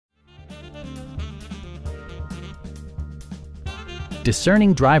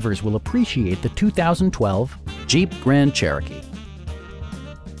discerning drivers will appreciate the 2012 Jeep Grand Cherokee.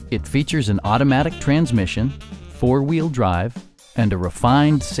 It features an automatic transmission, four-wheel drive, and a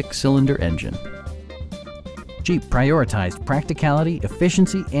refined six-cylinder engine. Jeep prioritized practicality,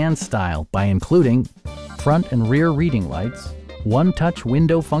 efficiency, and style by including front and rear reading lights, one-touch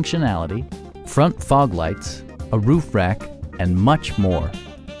window functionality, front fog lights, a roof rack, and much more.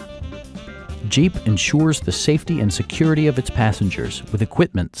 Jeep ensures the safety and security of its passengers with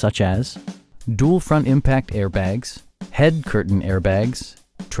equipment such as dual front impact airbags, head curtain airbags,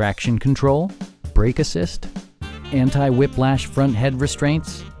 traction control, brake assist, anti-whiplash front head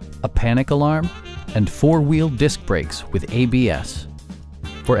restraints, a panic alarm, and four-wheel disc brakes with ABS.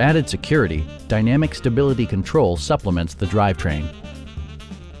 For added security, dynamic stability control supplements the drivetrain.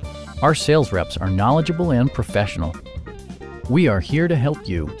 Our sales reps are knowledgeable and professional. We are here to help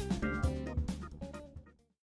you.